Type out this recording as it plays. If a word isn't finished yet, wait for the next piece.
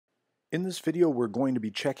In this video, we're going to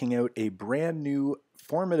be checking out a brand new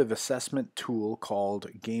formative assessment tool called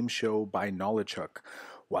Gameshow by Knowledgehook.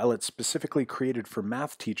 While it's specifically created for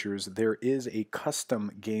math teachers, there is a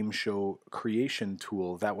custom Gameshow creation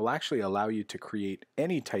tool that will actually allow you to create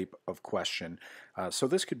any type of question. So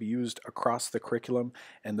this could be used across the curriculum,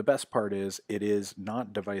 and the best part is it is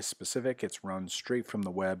not device specific. It's run straight from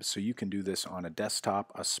the web, so you can do this on a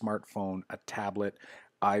desktop, a smartphone, a tablet,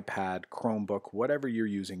 iPad, Chromebook, whatever you're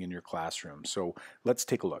using in your classroom. So let's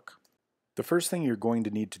take a look. The first thing you're going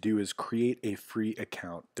to need to do is create a free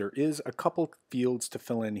account. There is a couple fields to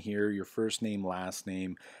fill in here, your first name, last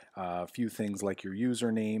name, a few things like your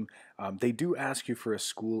username. They do ask you for a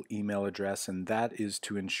school email address, and that is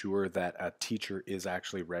to ensure that a teacher is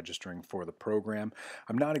actually registering for the program.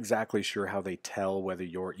 I'm not exactly sure how they tell whether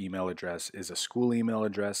your email address is a school email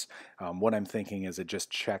address. What I'm thinking is it just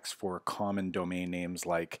checks for common domain names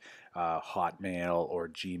like Hotmail or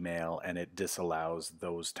Gmail, and it disallows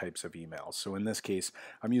those types of emails. So in this case,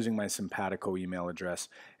 I'm using my Simpatico email address,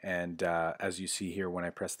 and as you see here, when I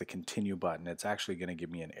press the continue button, it's actually going to give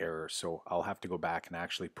me an error. So I'll have to go back and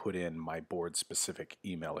actually put in my board specific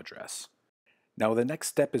email address. Now the next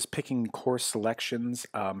step is picking course selections.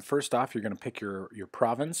 First off, you're going to pick your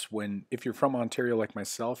province. If you're from Ontario like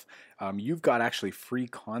myself, you've got actually free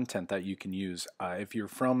content that you can use. If you're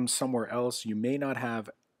from somewhere else, you may not have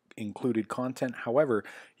included content. However,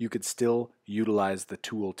 you could still utilize the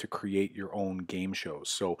tool to create your own game shows.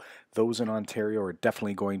 So those in Ontario are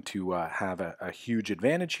definitely going to have a huge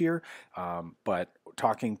advantage here. But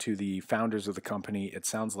talking to the founders of the company, it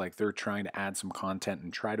sounds like they're trying to add some content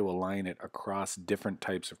and try to align it across different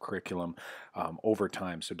types of curriculum over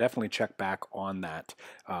time. So definitely check back on that.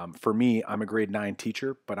 For me, I'm a grade 9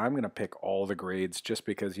 teacher, but I'm going to pick all the grades just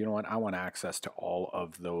because, you know what, I want access to all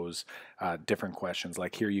of those different questions.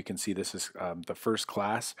 Like here you can see this is the first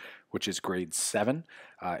class, which is grade 7.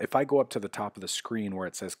 If I go up to the top of the screen where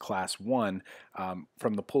it says class 1,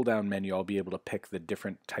 from the pull down menu I'll be able to pick the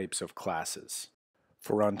different types of classes.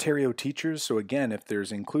 For Ontario teachers, so again, if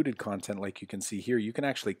there's included content like you can see here, you can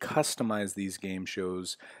actually customize these game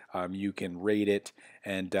shows. You can rate it,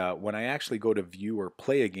 and when I actually go to view or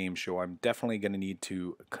play a game show, I'm definitely going to need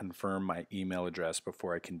to confirm my email address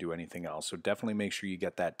before I can do anything else. So definitely make sure you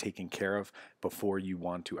get that taken care of before you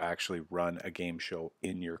want to actually run a game show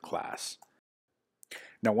in your class.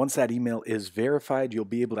 Now, once that email is verified, you'll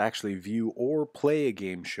be able to actually view or play a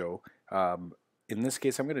game show. In this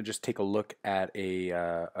case, I'm going to just take a look at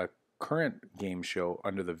a current game show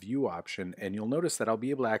under the view option, and you'll notice that I'll be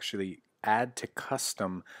able to actually add to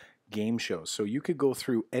custom game shows. So you could go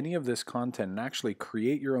through any of this content and actually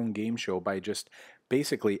create your own game show by just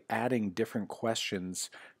basically adding different questions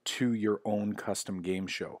to your own custom game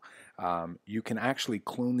show. You can actually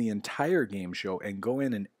clone the entire game show and go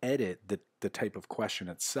in and edit the type of question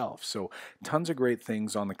itself. So tons of great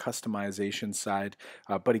things on the customization side.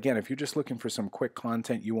 But again, if you're just looking for some quick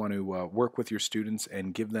content, you want to work with your students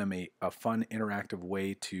and give them a fun interactive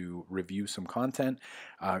way to review some content,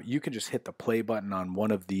 you can just hit the play button on one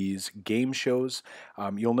of these game shows.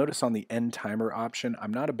 You'll notice on the end timer option,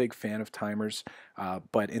 I'm not a big fan of timers,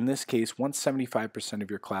 but in this case, once 75% of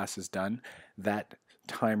your class is done, that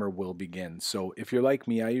timer will begin. So if you're like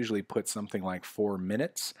me, I usually put something like 4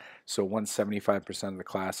 minutes. So once 75% of the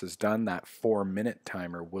class is done, that 4-minute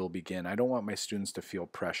timer will begin. I don't want my students to feel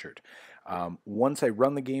pressured. Once I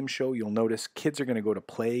run the game show, you'll notice kids are going to go to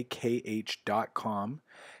playkh.com,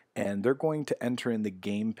 and they're going to enter in the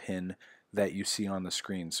game pin that you see on the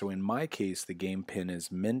screen. So in my case, the game pin is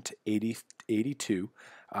Mint82.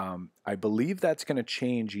 I believe that's going to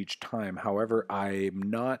change each time. However, I'm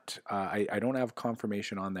not. I don't have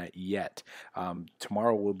confirmation on that yet.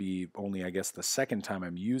 Tomorrow will be only, I guess, the second time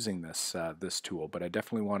I'm using this tool. But I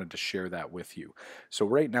definitely wanted to share that with you. So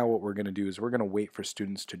right now, what we're going to do is we're going to wait for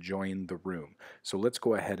students to join the room. So let's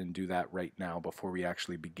go ahead and do that right now before we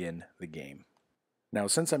actually begin the game. Now,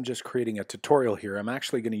 since I'm just creating a tutorial here, I'm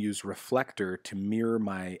actually going to use Reflector to mirror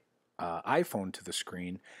my iPhone to the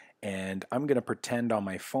screen, and I'm going to pretend on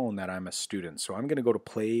my phone that I'm a student. So I'm going to go to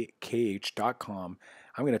playkh.com.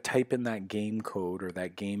 I'm going to type in that game code or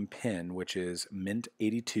that game pin, which is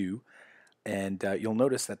Mint82, and you'll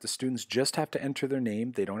notice that the students just have to enter their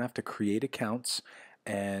name. They don't have to create accounts,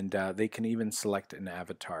 and they can even select an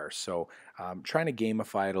avatar. So trying to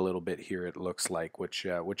gamify it a little bit here, it looks like, which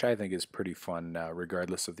I think is pretty fun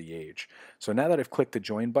regardless of the age. So now that I've clicked the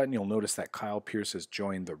join button, you'll notice that Kyle Pearce has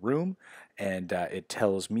joined the room, and it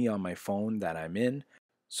tells me on my phone that I'm in.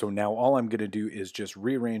 So now all I'm going to do is just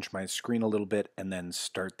rearrange my screen a little bit and then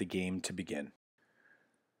start the game to begin.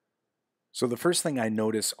 So the first thing I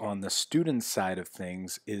notice on the student side of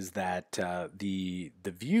things is that the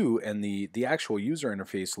view and the actual user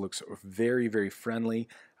interface looks very friendly.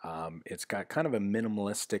 It's got kind of a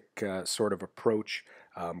minimalistic sort of approach.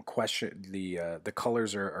 Question the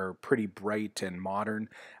colors are pretty bright and modern.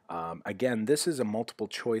 Again, this is a multiple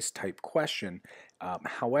choice type question.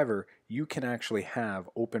 However, you can actually have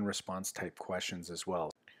open response type questions as well.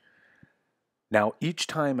 Now, each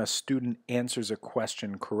time a student answers a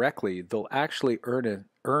question correctly, they'll actually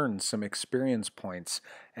earn some experience points.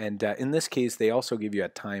 And in this case, they also give you a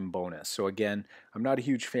time bonus. So again, I'm not a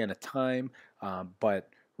huge fan of time,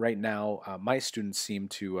 but right now, my students seem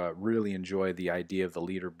to really enjoy the idea of the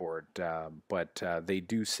leaderboard. But they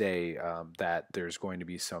do say that there's going to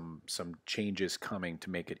be some changes coming to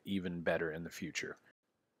make it even better in the future.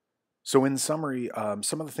 So, in summary,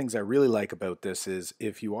 some of the things I really like about this is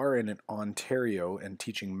if you are in an Ontario and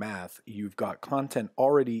teaching math, you've got content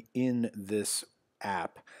already in this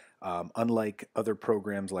app. Unlike other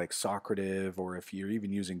programs like Socrative, or if you're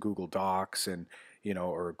even using Google Docs and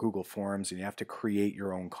or Google Forms, and you have to create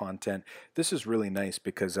your own content. This is really nice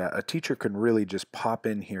because a teacher can really just pop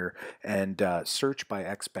in here and search by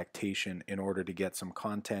expectation in order to get some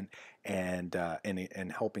content and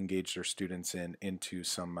help engage their students into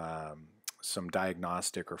some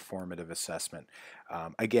diagnostic or formative assessment.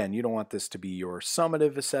 Again, you don't want this to be your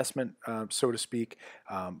summative assessment, so to speak,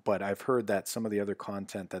 but I've heard that some of the other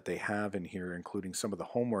content that they have in here, including some of the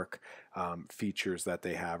homework features that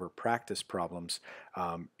they have or practice problems,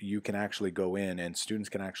 you can actually go in and students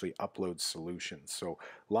can actually upload solutions. So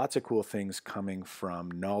lots of cool things coming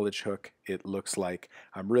from Knowledgehook. It looks like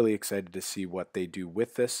I'm really excited to see what they do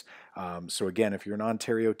with this. So again, if you're an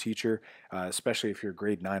Ontario teacher, especially if you're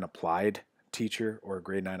grade 9 applied teacher or a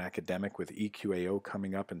grade 9 academic with EQAO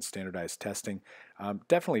coming up and standardized testing,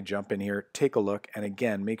 definitely jump in here, take a look, and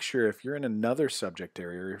again, make sure if you're in another subject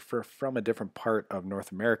area or from a different part of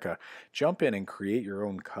North America, jump in and create your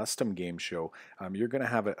own custom game show. You're going to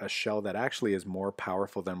have a shell that actually is more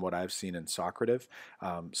powerful than what I've seen in Socrative.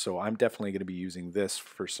 So I'm definitely going to be using this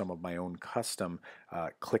for some of my own custom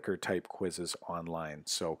clicker type quizzes online.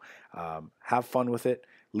 So have fun with it.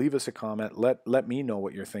 Leave us a comment. Let me know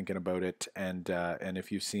what you're thinking about it, and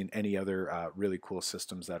if you've seen any other really cool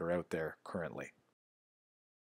systems that are out there currently.